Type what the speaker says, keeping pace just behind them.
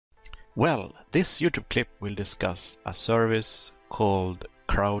Well, this YouTube clip will discuss a service called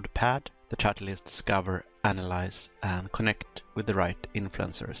CrowdPad. The title is Discover, Analyze and Connect with the Right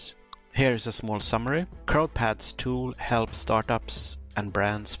Influencers. Here is a small summary. CrowdPad's tool helps startups and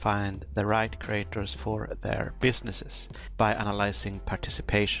brands find the right creators for their businesses by analyzing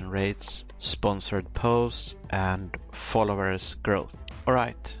participation rates, sponsored posts, and followers growth.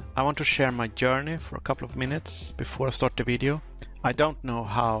 Alright, I want to share my journey for a couple of minutes before I start the video. I don't know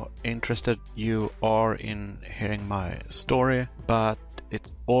how interested you are in hearing my story, but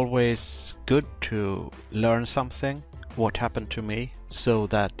it's always good to learn something, what happened to me, so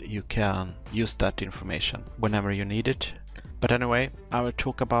that you can use that information whenever you need it. But anyway, I will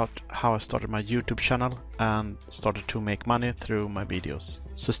talk about how I started my YouTube channel and started to make money through my videos.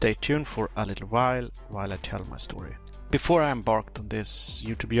 So stay tuned for a little while I tell my story. Before I embarked on this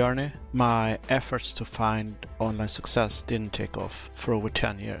YouTube journey, my efforts to find online success didn't take off for over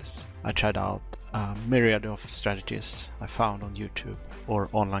 10 years. I tried out a myriad of strategies I found on YouTube or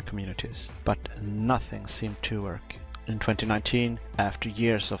online communities, but nothing seemed to work. In 2019, after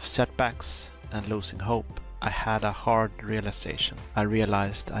years of setbacks and losing hope, I had a hard realization. I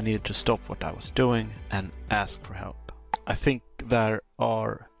realized I needed to stop what I was doing and ask for help. I think there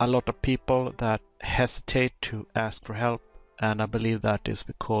are a lot of people that hesitate to ask for help, and I believe that is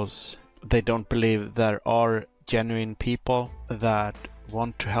because they don't believe there are genuine people that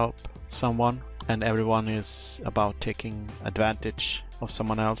want to help someone, and everyone is about taking advantage of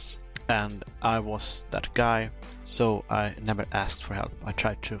someone else. And I was that guy, so I never asked for help. I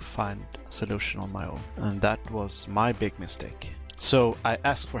tried to find a solution on my own, and that was my big mistake. So I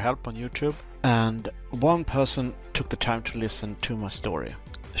asked for help on YouTube, and one person took the time to listen to my story.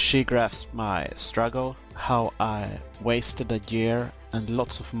 She grasped my struggle, how I wasted a year and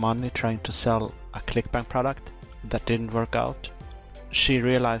lots of money trying to sell a ClickBank product that didn't work out. She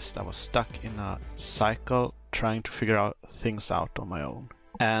realized I was stuck in a cycle trying to figure out things out on my own.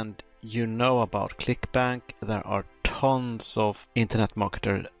 And you know about ClickBank, there are tons of internet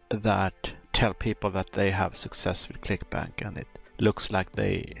marketers that tell people that they have success with ClickBank, and it looks like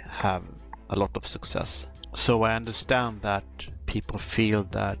they have a lot of success. So I understand that people feel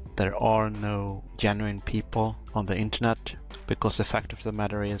that there are no genuine people on the internet, because the fact of the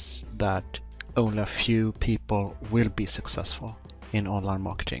matter is that only a few people will be successful in online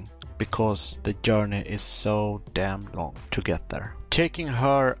marketing, because the journey is so damn long to get there. Taking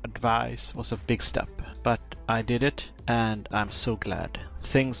her advice was a big step, but I did it, and I'm so glad.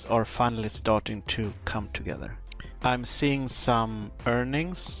 Things are finally starting to come together. I'm seeing some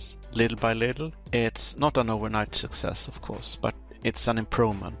earnings little by little. It's not an overnight success, of course, but it's an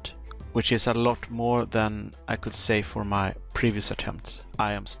improvement, which is a lot more than I could say for my previous attempts.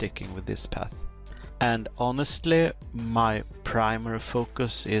 I am sticking with this path. And honestly, my primary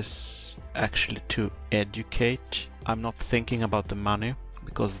focus is actually to educate. I'm not thinking about the money,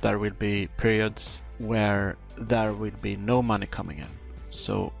 because there will be periods where there will be no money coming in.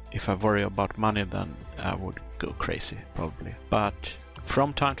 So if I worry about money, then I would go crazy probably. But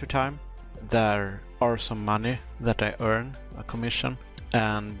from time to time, there are some money that I earn, a commission,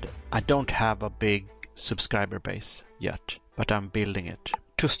 and I don't have a big subscriber base yet, but I'm building it.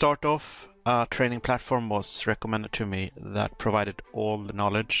 To start off, a training platform was recommended to me that provided all the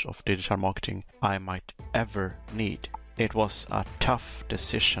knowledge of digital marketing I might ever need. It was a tough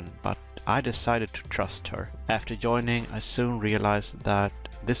decision, but I decided to trust her. After joining, I soon realized that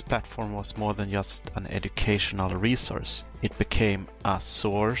this platform was more than just an educational resource. It became a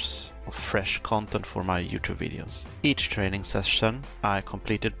source of fresh content for my YouTube videos. Each training session I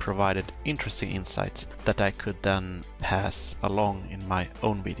completed provided interesting insights that I could then pass along in my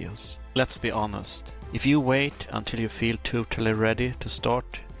own videos. Let's be honest, if you wait until you feel totally ready to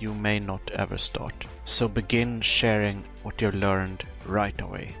start, you may not ever start. So begin sharing what you learned right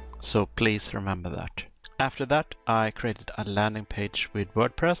away. So please remember that. After that, I created a landing page with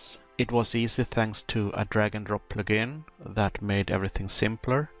WordPress. It was easy thanks to a drag and drop plugin that made everything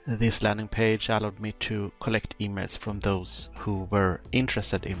simpler. This landing page allowed me to collect emails from those who were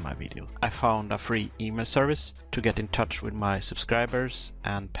interested in my videos. I found a free email service to get in touch with my subscribers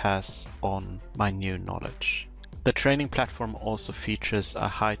and pass on my new knowledge. The training platform also features a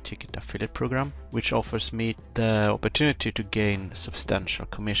high-ticket affiliate program, which offers me the opportunity to gain substantial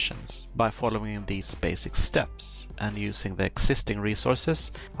commissions. By following these basic steps and using the existing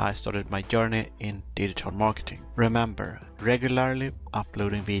resources, I started my journey in digital marketing. Remember, regularly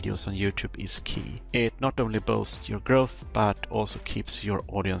uploading videos on YouTube is key. It not only boosts your growth, but also keeps your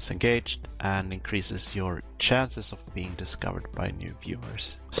audience engaged and increases your chances of being discovered by new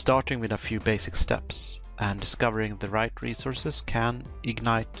viewers. Starting with a few basic steps. and discovering the right resources can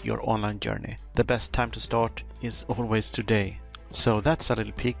ignite your online journey. The best time to start is always today. So that's a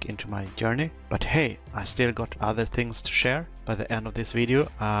little peek into my journey, but hey, I still got other things to share. By the end of this video,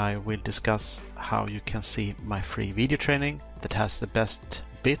 I will discuss how you can see my free video training that has the best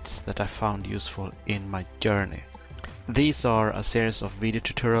bits that I found useful in my journey. These are a series of video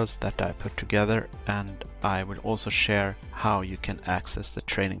tutorials that I put together, and I will also share how you can access the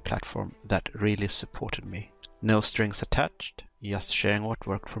training platform that really supported me. No strings attached, just sharing what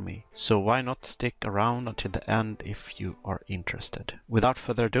worked for me. So why not stick around until the end if you are interested. Without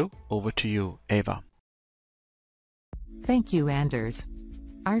further ado, over to you, Eva. Thank you, Anders.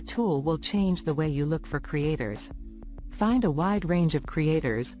 Our tool will change the way you look for creators. Find a wide range of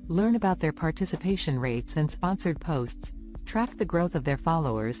creators, learn about their participation rates and sponsored posts, track the growth of their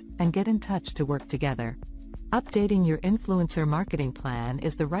followers, and get in touch to work together. Updating your influencer marketing plan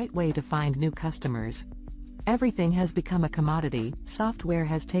is the right way to find new customers. Everything has become a commodity, software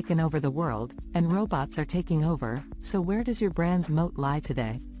has taken over the world, and robots are taking over, so where does your brand's moat lie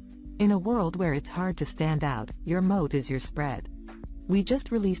today? In a world where it's hard to stand out, your moat is your spread. We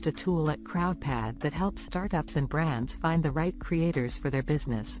just released a tool at crowdpad that helps startups and brands find the right creators for their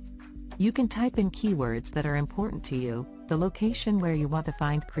business. You can type in keywords that are important to you, the location where you want to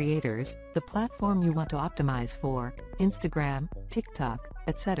find creators, the platform you want to optimize for, Instagram, TikTok,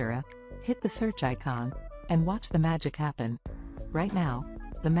 etc. Hit the search icon, and watch the magic happen. Right now,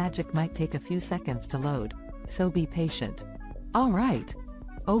 the magic might take a few seconds to load, so be patient. Alright,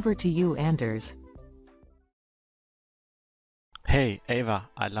 over to you, Anders. Hey Eva,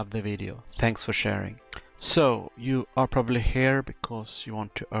 I love the video. Thanks for sharing. So, you are probably here because you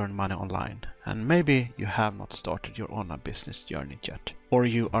want to earn money online, and maybe you have not started your online business journey yet, or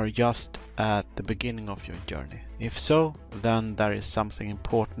you are just at the beginning of your journey. If so, then there is something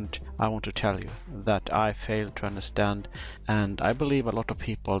important I want to tell you that I failed to understand, and I believe a lot of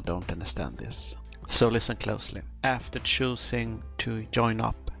people don't understand this. So listen closely. After choosing to join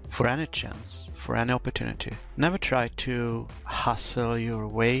up for any chance, for any opportunity, never try to hustle your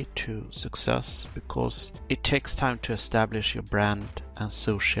way to success, because it takes time to establish your brand and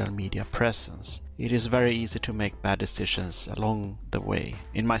social media presence. It is very easy to make bad decisions along the way.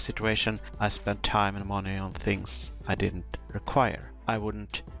 In my situation, I spent time and money on things I didn't require. I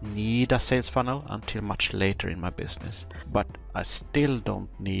wouldn't need a sales funnel until much later in my business, but I still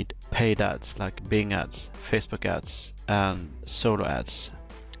don't need paid ads like Bing ads, Facebook ads, and solo ads.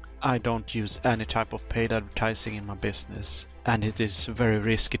 I don't use any type of paid advertising in my business, and it is very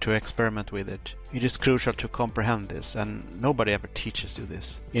risky to experiment with it. It is crucial to comprehend this, and nobody ever teaches you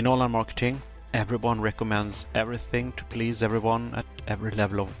this. In online marketing, everyone recommends everything to please everyone at every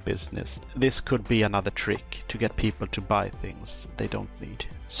level of business. This could be another trick to get people to buy things they don't need.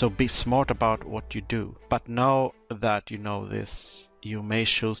 So be smart about what you do. But now that you know this, you may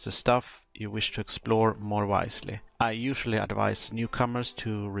choose the stuff you wish to explore more wisely. I usually advise newcomers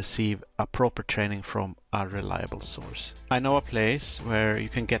to receive a proper training from a reliable source. I know a place where you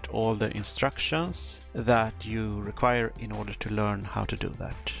can get all the instructions that you require in order to learn how to do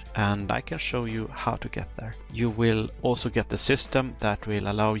that, and I can show you how to get there. You will also get the system that will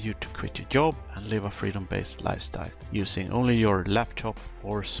allow you to quit your job and live a freedom-based lifestyle using only your laptop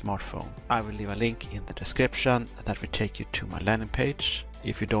or smartphone. I will leave a link in the description that will take you to my landing page.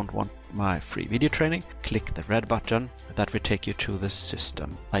 If you don't want my free video training, click the red button that will take you to the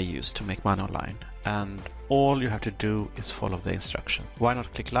system I use to make money online. And all you have to do is follow the instruction. Why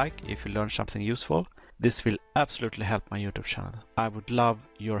not click like if you learn something useful? This will absolutely help my YouTube channel. I would love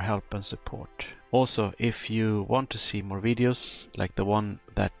your help and support. Also, if you want to see more videos like the one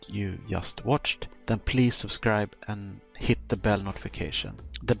that you just watched, then please subscribe and hit the bell notification.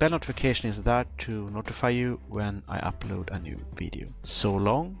 The bell notification is there to notify you when I upload a new video. So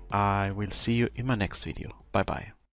long, I will see you in my next video. Bye bye.